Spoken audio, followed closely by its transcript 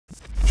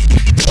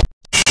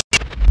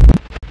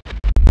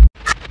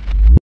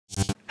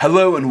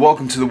Hello and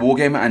welcome to the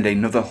Wargamer and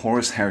another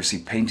Horus Heresy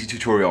painting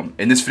tutorial.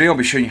 In this video I'll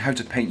be showing you how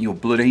to paint your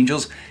Blood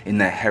Angels in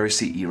their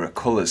Heresy era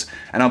colours,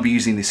 and I'll be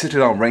using the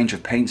Citadel range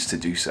of paints to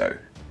do so.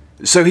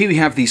 So here we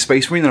have the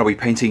Space Marine that I'll be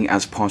painting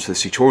as part of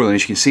this tutorial, and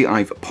as you can see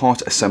I've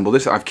part assembled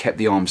it. I've kept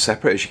the arms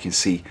separate as you can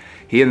see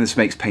here, and this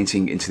makes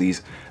painting into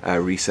these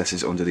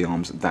recesses under the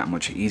arms that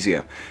much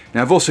easier.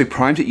 Now I've also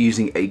primed it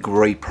using a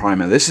grey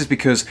primer. This is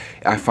because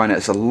I find that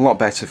it's a lot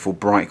better for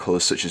bright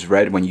colours such as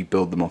red when you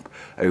build them up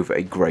over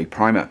a grey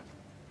primer.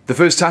 The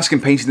first task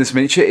in painting this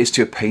miniature is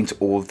to paint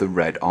all of the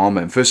red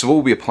armour. And first of all,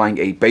 we'll be applying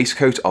a base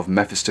coat of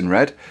Mephiston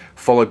Red,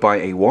 followed by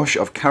a wash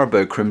of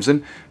Carroburg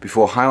Crimson,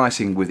 before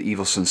highlighting with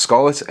Evil Sunz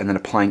Scarlet, and then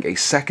applying a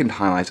second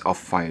highlight of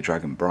Fire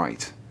Dragon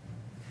Bright.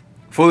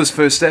 For this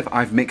first step,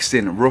 I've mixed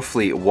in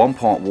roughly 1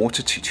 part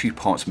water to 2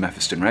 parts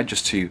Mephiston Red,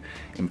 just to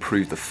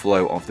improve the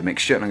flow of the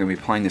mixture, and I'm going to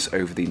be applying this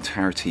over the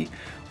entirety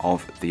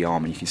of the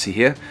armour. You can see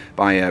here,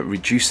 by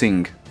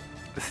reducing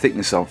the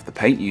thickness of the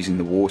paint using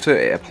the water,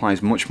 it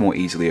applies much more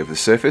easily over the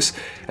surface,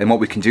 and what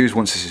we can do is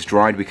once this is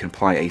dried we can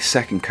apply a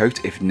second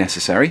coat if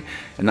necessary,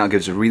 and that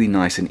gives a really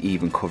nice and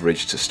even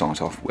coverage to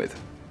start off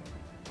with.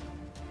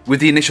 With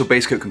the initial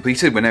base coat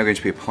completed, we're now going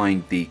to be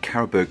applying the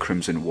Carroburg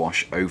Crimson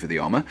wash over the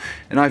armour,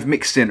 and I've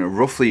mixed in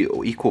roughly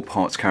equal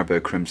parts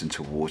Carroburg Crimson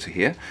to water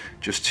here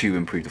just to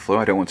improve the flow.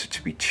 I don't want it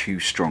to be too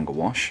strong a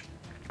wash.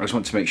 I just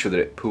want to make sure that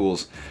it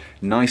pools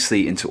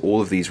nicely into all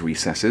of these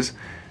recesses.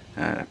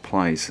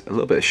 Applies a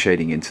little bit of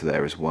shading into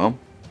there as well,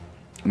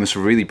 and this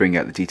will really bring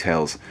out the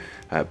details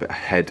but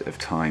ahead of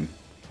time,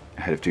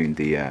 ahead of doing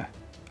the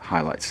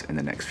highlights in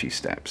the next few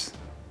steps.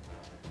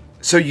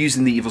 So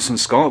using the Evil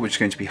Sunz Scarlet, we're just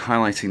going to be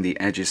highlighting the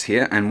edges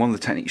here, and one of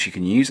the techniques you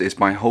can use is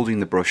by holding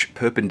the brush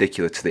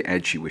perpendicular to the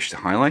edge you wish to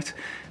highlight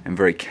and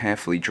very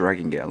carefully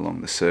dragging it along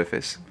the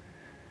surface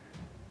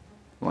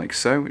like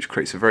so, which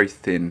creates a very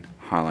thin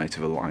highlight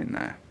of a line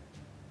there.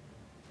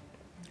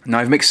 Now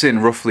I've mixed in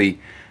roughly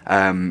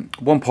 1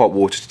 part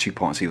water to 2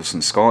 parts Evil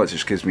Sunz Scarlet,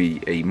 which gives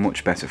me a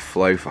much better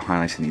flow for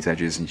highlighting these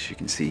edges, and as you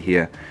can see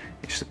here,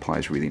 it just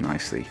applies really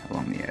nicely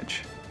along the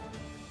edge.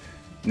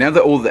 Now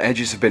that all the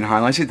edges have been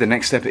highlighted, the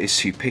next step is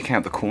to pick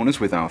out the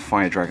corners with our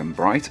Fire Dragon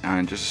Bright,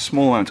 and just a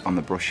small amount on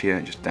the brush here,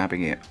 just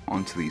dabbing it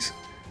onto these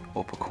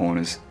upper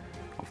corners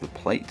of the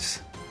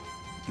plates.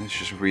 And it's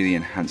just really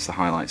enhance the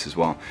highlights as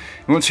well.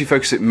 And once you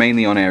focus it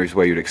mainly on areas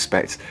where you'd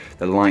expect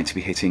the light to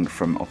be hitting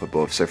from up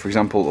above. So for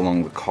example,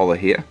 along the collar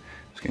here,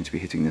 going to be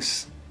hitting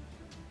this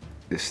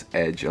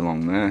edge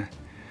along there,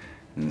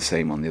 and the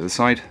same on the other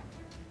side.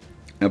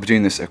 I'll be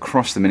doing this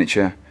across the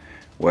miniature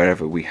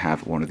wherever we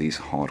have one of these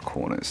hard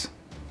corners.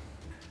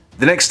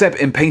 The next step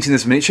in painting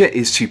this miniature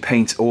is to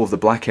paint all of the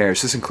black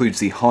areas. This includes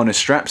the harness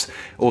straps,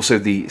 also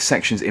the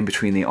sections in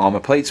between the armor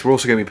plates. We're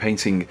also going to be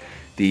painting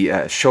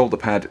the shoulder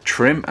pad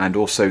trim and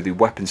also the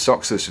weapon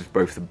stock, so this is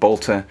both the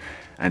bolter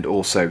and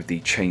also the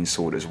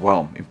chainsword as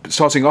well.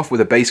 Starting off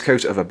with a base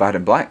coat of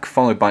Abaddon Black,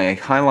 followed by a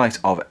highlight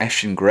of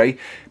Eshin Grey,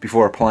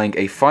 before applying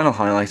a final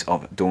highlight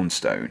of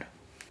Dawnstone.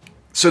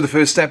 So the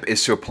first step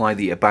is to apply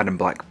the Abaddon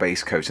Black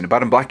base coat, and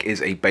Abaddon Black is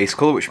a base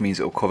colour, which means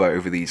it will cover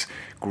over these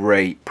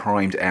grey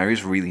primed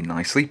areas really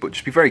nicely, but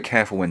just be very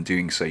careful when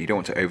doing so. You don't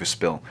want to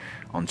overspill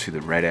onto the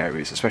red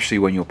areas, especially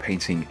when you're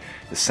painting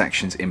the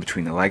sections in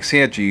between the legs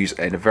here. Do use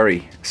a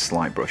very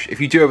slight brush.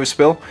 If you do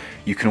overspill,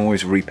 you can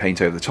always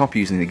repaint over the top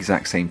using the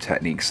exact same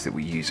techniques that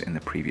we use in the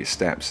previous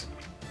steps.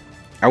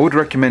 I would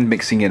recommend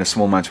mixing in a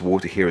small amount of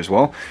water here as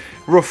well,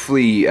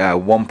 roughly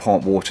 1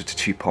 part water to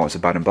 2 parts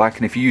Abaddon Black,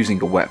 and if you're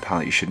using a wet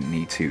palette you shouldn't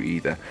need to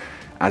either,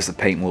 as the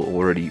paint will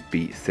already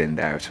be thinned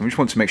out. And we just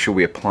want to make sure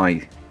we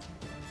apply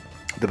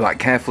the black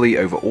carefully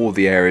over all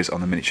the areas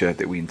on the miniature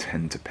that we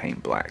intend to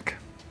paint black.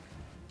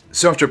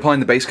 So after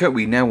applying the base coat,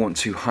 we now want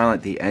to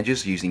highlight the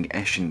edges using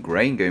Eshin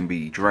Grey, and going to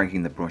be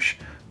dragging the brush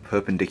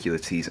perpendicular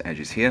to these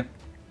edges here,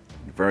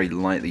 very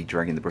lightly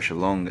dragging the brush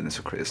along, and this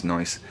will create this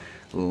nice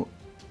little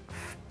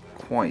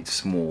quite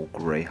small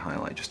grey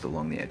highlight just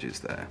along the edges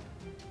there.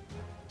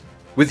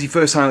 With the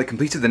first highlight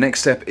completed, the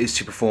next step is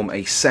to perform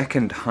a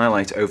second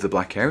highlight over the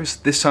black areas.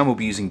 This time we'll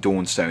be using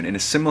Dawnstone in a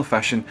similar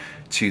fashion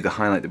to the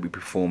highlight that we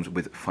performed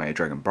with Fire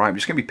Dragon Bright. I'm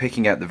just going to be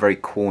picking out the very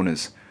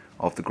corners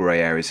of the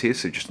grey areas here,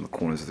 so just on the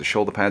corners of the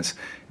shoulder pads,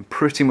 and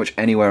pretty much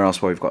anywhere else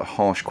where we've got a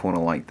harsh corner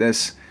like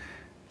this,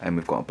 and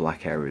we've got a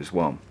black area as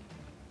well.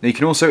 Now you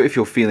can also, if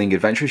you're feeling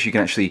adventurous, you can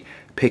actually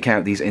pick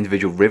out these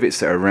individual rivets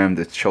that are around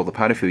the shoulder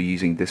pad if you're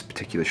using this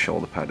particular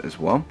shoulder pad as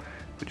well.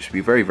 But just be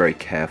very, very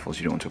careful as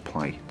you don't want to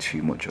apply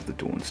too much of the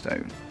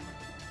Dawnstone.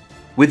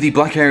 With the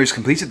black areas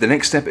completed, the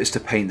next step is to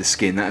paint the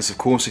skin. That is of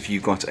course if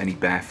you've got any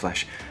bare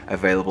flesh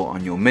available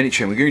on your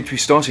miniature. And we're going to be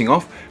starting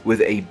off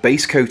with a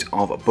base coat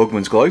of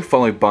Bugman's Glow,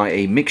 followed by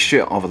a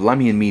mixture of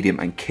Lamian Medium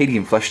and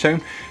Cadian Flesh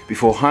Tone,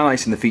 before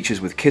highlighting the features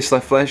with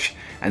Kislev Flesh,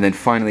 and then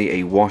finally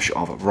a wash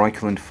of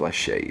Reikland Flesh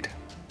Shade.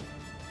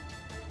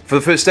 For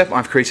the first step,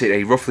 I've created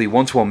a roughly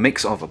 1-to-1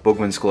 mix of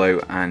Bugman's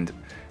Glow and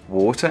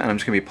water, and I'm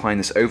just going to be applying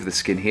this over the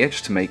skin here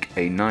just to make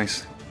a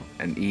nice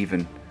and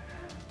even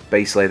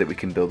base layer that we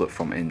can build up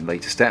from in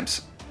later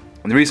steps.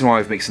 And the reason why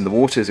I've mixed in the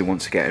water is we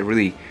want to get a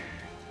really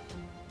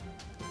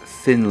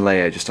thin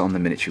layer just on the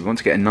miniature. We want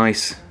to get a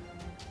nice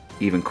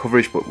even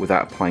coverage but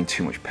without applying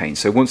too much paint.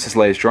 So once this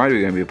layer is dried,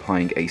 we're going to be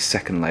applying a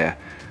second layer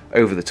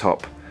over the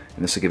top,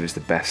 and this will give us the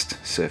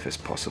best surface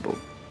possible.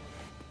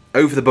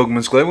 Over the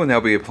Bugman's Glow, we'll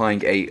now be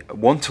applying a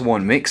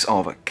 1-to-1 mix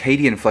of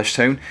Cadian Flesh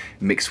Tone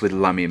mixed with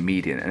Lamian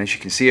Median. And as you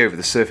can see over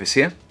the surface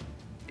here,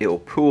 it will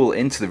pool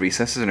into the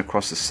recesses and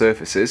across the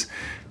surfaces,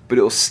 but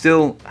it will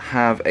still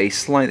have a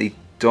slightly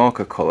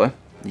darker colour.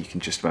 You can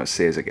just about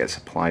see as it gets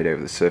applied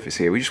over the surface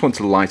here. We just want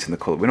to lighten the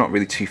colour. We're not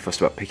really too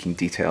fussed about picking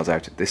details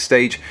out at this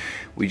stage.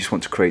 We just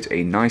want to create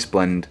a nice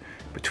blend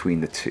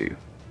between the two.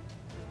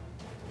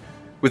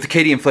 With the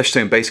Cadian Flesh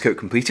Tone base coat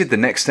completed, the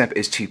next step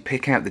is to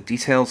pick out the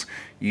details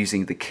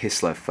using the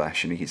Kislev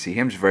flesh. And you can see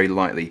here I'm just very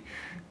lightly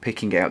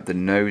picking out the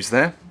nose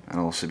there, and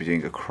I'll also be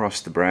doing across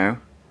the brow,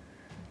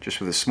 just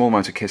with a small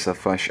amount of Kislev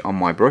flesh on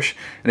my brush.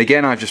 And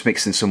again, I've just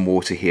mixed in some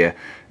water here.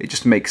 It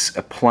just makes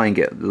applying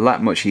it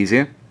that much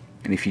easier.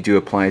 And if you do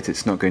apply it,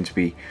 it's not going to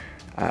be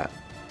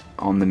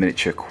on the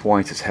miniature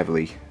quite as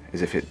heavily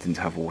as if it didn't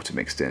have water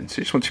mixed in. So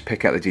you just want to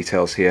pick out the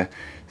details here.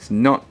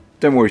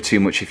 Don't worry too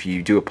much if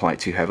you do apply it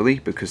too heavily,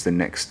 because the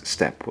next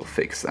step will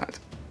fix that.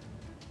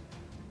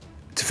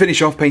 To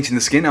finish off painting the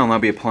skin, I'll now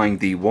be applying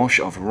the wash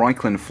of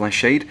Reikland Flesh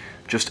Shade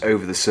just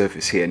over the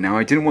surface here. Now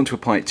I didn't want to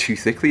apply it too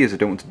thickly as I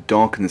don't want to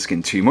darken the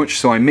skin too much,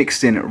 so I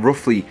mixed in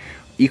roughly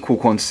equal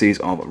quantities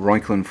of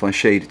Reikland Flesh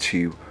Shade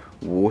to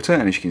water,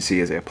 and as you can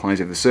see, as it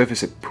applies over the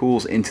surface, it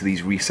pools into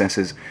these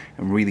recesses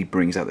and really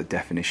brings out the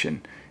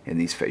definition in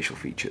these facial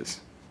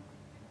features.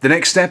 The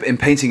next step in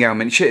painting our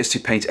miniature is to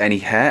paint any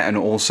hair and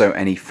also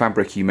any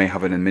fabric you may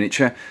have in a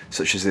miniature,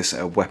 such as this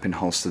weapon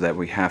holster that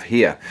we have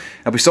here.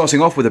 I'll be starting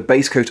off with a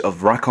base coat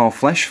of Rakar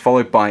flesh,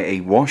 followed by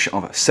a wash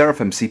of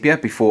Seraphim sepia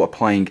before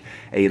applying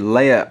a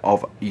layer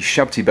of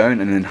Ushabti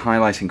bone and then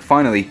highlighting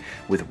finally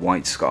with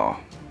white scar.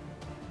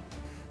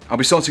 I'll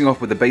be starting off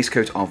with a base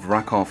coat of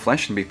Rakar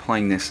flesh and be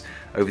applying this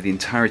over the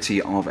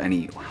entirety of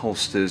any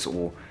holsters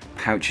or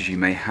pouches you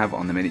may have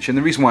on the miniature. And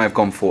the reason why I've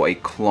gone for a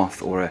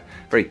cloth or a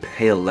very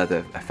pale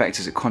leather effect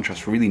is it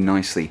contrasts really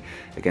nicely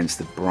against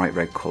the bright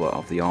red colour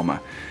of the armour.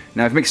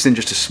 Now I've mixed in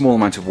just a small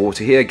amount of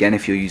water here. Again,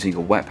 if you're using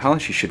a wet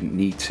palette you shouldn't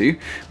need to,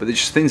 but it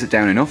just thins it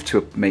down enough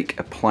to make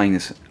applying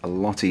this a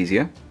lot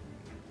easier.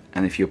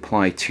 And if you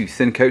apply 2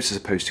 thin coats as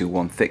opposed to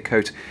 1 thick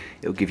coat,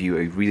 it'll give you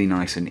a really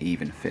nice and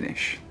even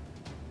finish.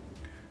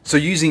 So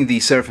using the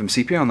Seraphim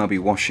sepia, I'll now be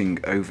washing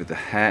over the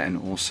hair and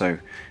also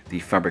the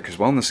fabric as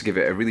well, and this will give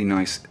it a really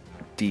nice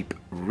deep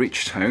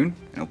rich tone.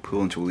 It'll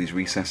pull into all these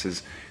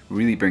recesses,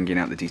 really bringing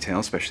out the detail,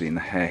 especially in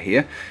the hair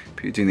here.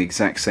 But you're doing the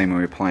exact same when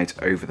we apply it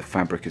over the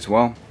fabric as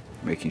well,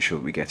 making sure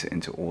that we get it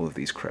into all of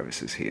these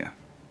crevices here.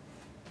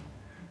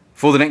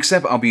 For the next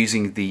step, I'll be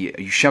using the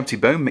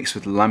Ushabti bone mixed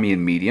with Lamian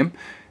medium.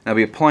 I'll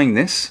be applying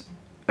this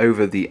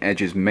over the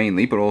edges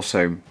mainly, but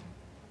also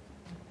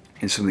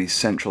in some of these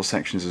central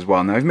sections as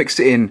well. Now I've mixed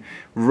it in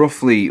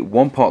roughly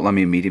 1 part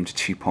Lamian medium to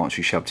 2 parts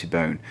Ushabti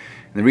bone.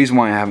 And the reason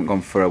why I haven't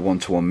gone for a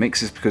 1-to-1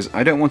 mix is because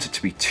I don't want it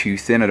to be too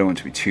thin, I don't want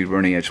it to be too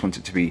runny, I just want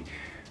it to be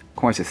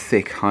quite a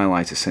thick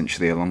highlight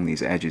essentially along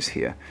these edges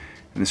here.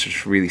 And this will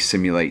just really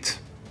simulate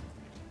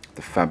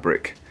the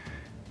fabric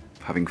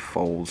having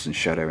folds and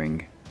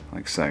shadowing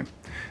like so.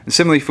 And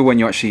similarly for when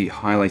you're actually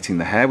highlighting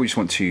the hair, we just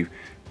want to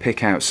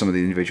pick out some of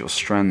the individual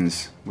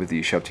strands with the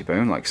Ushabti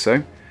bone like so,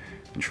 and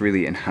just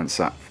really enhance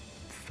that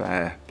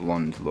fair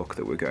blonde look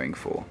that we're going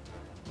for.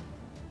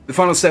 The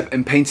final step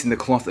in painting the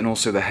cloth and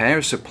also the hair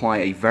is to apply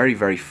a very,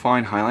 very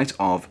fine highlight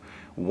of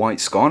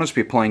white scar. I'll just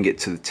be applying it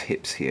to the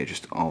tips here,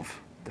 just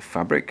of the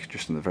fabric,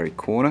 just in the very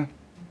corner.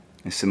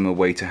 In a similar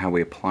way to how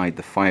we applied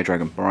the Fire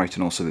Dragon Bright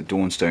and also the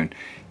Dawnstone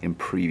in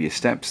previous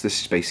steps.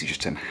 This is basically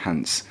just to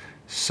enhance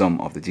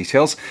some of the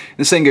details. And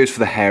the same goes for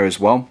the hair as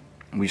well.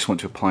 We just want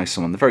to apply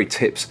some on the very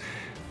tips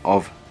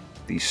of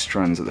these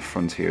strands at the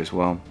front here as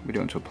well. We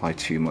don't want to apply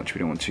too much, we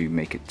don't want to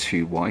make it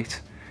too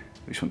white.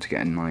 We just want to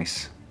get a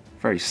nice,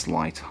 very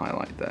slight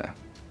highlight there.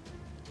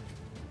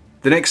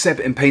 The next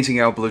step in painting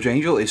our Blood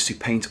Angel is to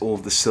paint all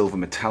of the silver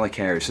metallic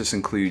areas. This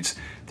includes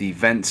the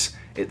vents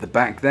at the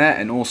back there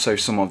and also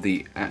some of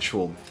the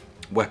actual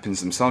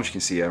weapons themselves. You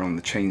can see here on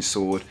the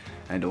chainsword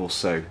and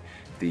also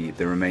the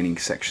remaining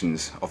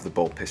sections of the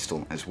bolt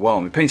pistol as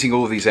well. We're painting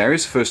all of these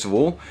areas first of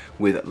all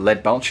with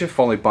lead belcher,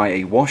 followed by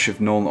a wash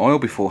of Northern oil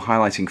before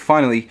highlighting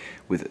finally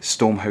with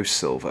Stormhost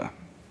silver.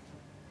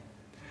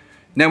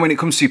 Now when it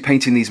comes to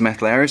painting these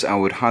metal areas, I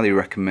would highly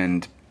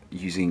recommend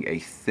using a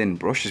thin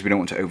brush, as we don't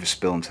want to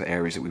overspill into the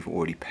areas that we've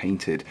already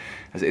painted,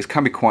 as it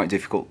can be quite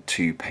difficult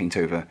to paint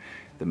over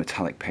the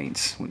metallic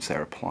paints once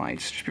they're applied.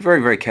 So just be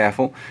very, very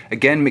careful.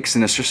 Again, mix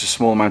in just a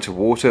small amount of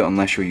water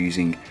unless you're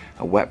using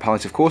a wet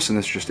palette, of course, and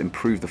this will just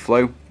improve the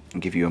flow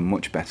and give you a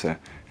much better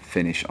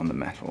finish on the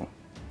metal.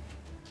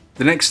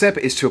 The next step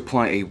is to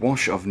apply a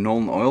wash of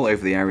Northern oil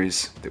over the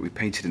areas that we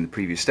painted in the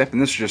previous step,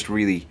 and this will just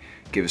really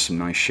give us some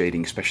nice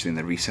shading, especially in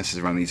the recesses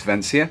around these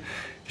vents here.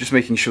 Just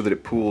making sure that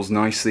it pools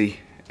nicely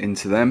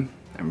into them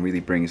and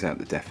really brings out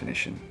the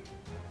definition.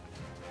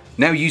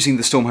 Now using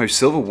the Stormhost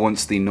Silver,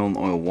 once the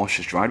non-oil wash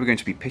has dried, we're going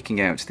to be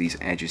picking out these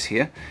edges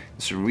here.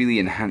 This will really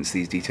enhance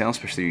these details,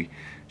 especially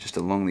just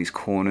along these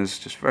corners,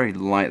 just very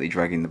lightly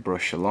dragging the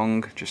brush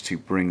along just to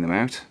bring them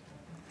out,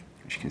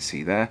 as you can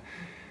see there.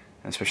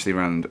 And especially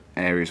around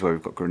areas where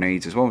we've got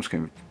grenades as well, I'm just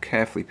going to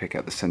carefully pick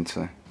out the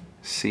center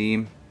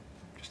seam,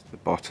 just at the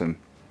bottom,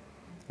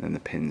 and then the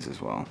pins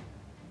as well.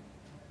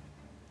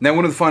 Now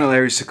one of the final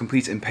areas to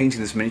complete in painting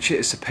this miniature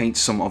is to paint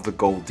some of the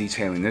gold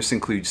detailing. This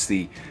includes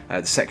the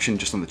section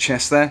just on the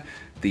chest there,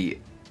 the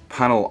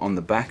panel on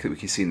the back that we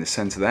can see in the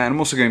center there, and I'm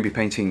also going to be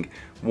painting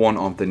one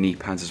of the knee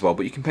pads as well,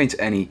 but you can paint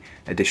any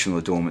additional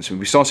adornments. We'll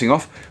be starting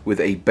off with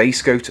a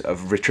base coat of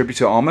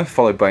Retributor armor,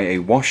 followed by a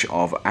wash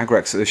of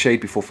Agrax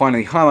Earthshade, before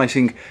finally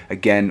highlighting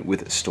again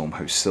with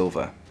Stormhost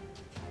Silver.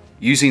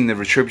 Using the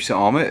Retributor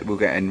armor, we'll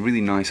get a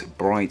really nice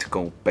bright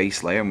gold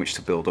base layer on which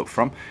to build up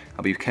from.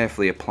 I'll be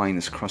carefully applying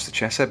this across the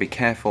chest there. Be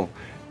careful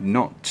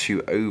not to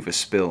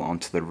overspill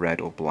onto the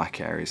red or black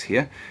areas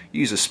here.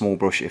 Use a small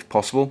brush if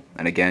possible,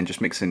 and again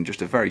just mix in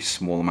just a very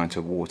small amount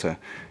of water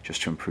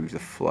just to improve the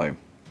flow.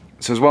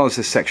 So as well as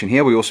this section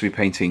here, we'll also be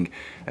painting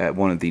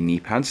one of the knee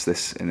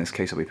pads. In this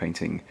case I'll be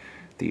painting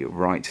the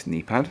right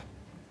knee pad.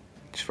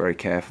 Just very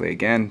carefully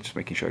again, just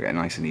making sure I get a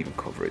nice and even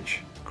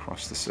coverage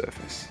across the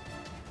surface.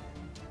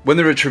 When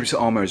the Retributor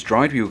armor is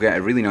dried, we will get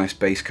a really nice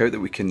base coat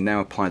that we can now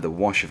apply the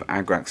wash of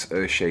Agrax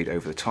Earthshade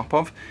over the top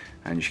of.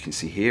 And as you can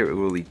see here, it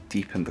will really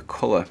deepen the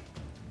colour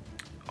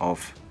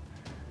of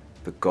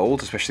the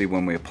gold, especially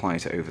when we apply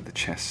it over the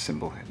chest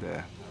symbol,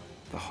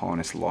 the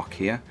harness lock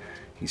here.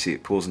 You can see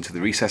it pulls into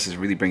the recesses,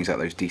 really brings out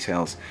those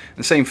details. And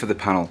the same for the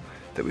panel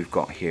that we've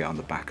got here on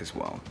the back as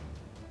well.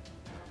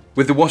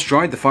 With the wash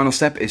dried, the final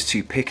step is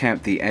to pick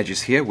out the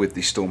edges here with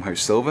the Stormhost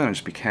Silver, and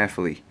just be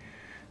carefully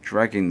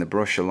dragging the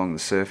brush along the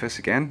surface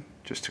again,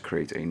 just to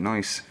create a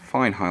nice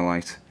fine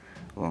highlight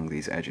along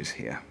these edges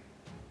here.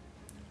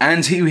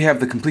 And here we have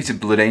the completed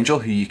Blood Angel,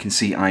 who you can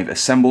see I've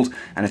assembled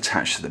and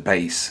attached to the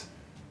base.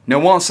 Now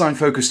whilst I'm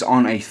focused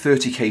on a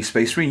 30k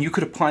Space Marine, you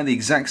could apply the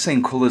exact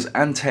same colours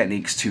and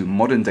techniques to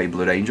modern day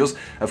Blood Angels,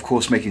 of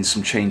course making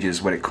some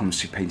changes when it comes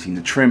to painting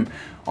the trim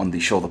on the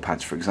shoulder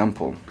pads for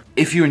example.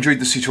 If you enjoyed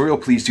this tutorial,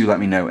 please do let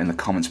me know in the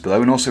comments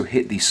below, and also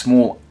hit the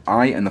small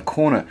eye in the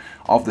corner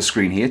of the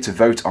screen here to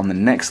vote on the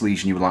next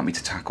Legion you would like me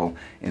to tackle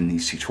in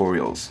these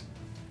tutorials.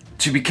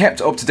 To be kept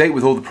up to date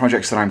with all the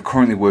projects that I'm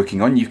currently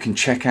working on, you can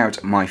check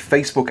out my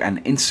Facebook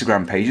and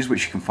Instagram pages,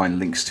 which you can find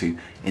links to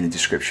in the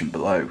description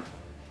below.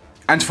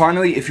 And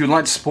finally, if you'd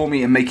like to support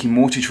me in making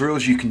more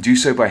tutorials, you can do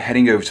so by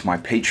heading over to my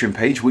Patreon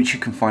page, which you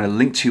can find a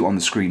link to on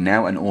the screen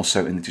now and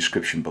also in the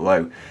description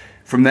below.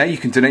 From there you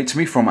can donate to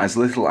me from as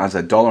little as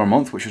 $1 a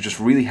month, which will just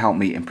really help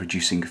me in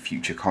producing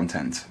future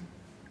content.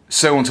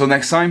 So until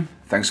next time,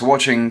 thanks for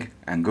watching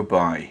and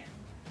goodbye.